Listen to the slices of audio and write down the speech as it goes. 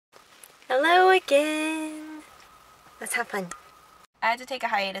again. Let's have fun. I had to take a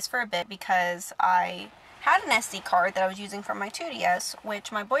hiatus for a bit because I had an SD card that I was using from my 2DS,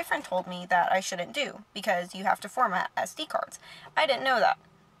 which my boyfriend told me that I shouldn't do because you have to format SD cards. I didn't know that.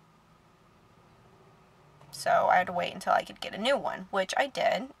 So I had to wait until I could get a new one, which I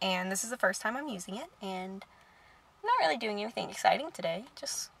did, and this is the first time I'm using it, and I'm not really doing anything exciting today,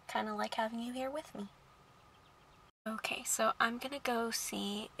 just kind of like having you here with me. Okay, so I'm gonna go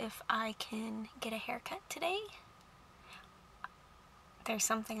see if I can get a haircut today. There's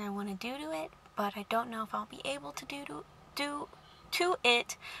something I want to do to it, but I don't know if I'll be able to do to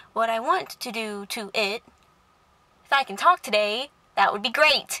it what I want to do to it. If I can talk today, that would be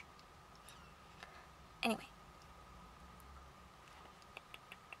great. Anyway.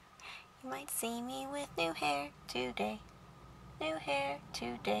 You might see me with new hair today. New hair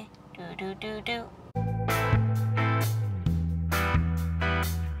today. Do do do do.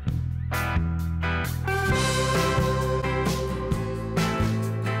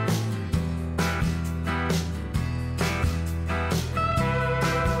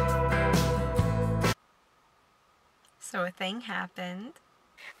 So a thing happened.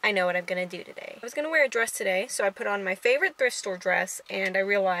 I know what I'm gonna do today. I was gonna wear a dress today, so I put on my favorite thrift store dress, and I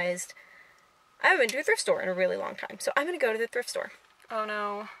realized I haven't been to a thrift store in a really long time, so I'm gonna go to the thrift store. Oh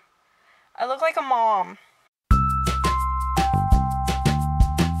no. I look like a mom.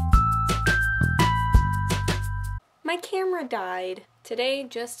 My camera died. Today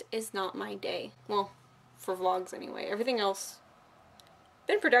just is not my day. Well, for vlogs anyway. Everything else,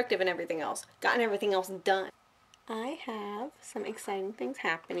 been productive and everything else. Gotten everything else done. I have some exciting things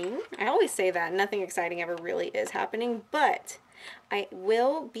happening. I always say that nothing exciting ever really is happening, but I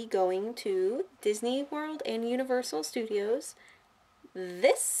will be going to Disney World and Universal Studios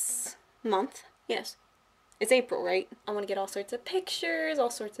this month. Yes, it's April, right? I want to get all sorts of pictures,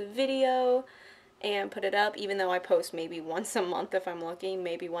 all sorts of video, and put it up, even though I post maybe once a month if I'm lucky,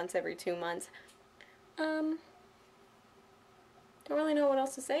 maybe once every 2 months. Don't really know what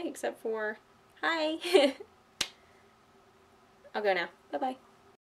else to say except for hi. I'll go now. Bye-bye.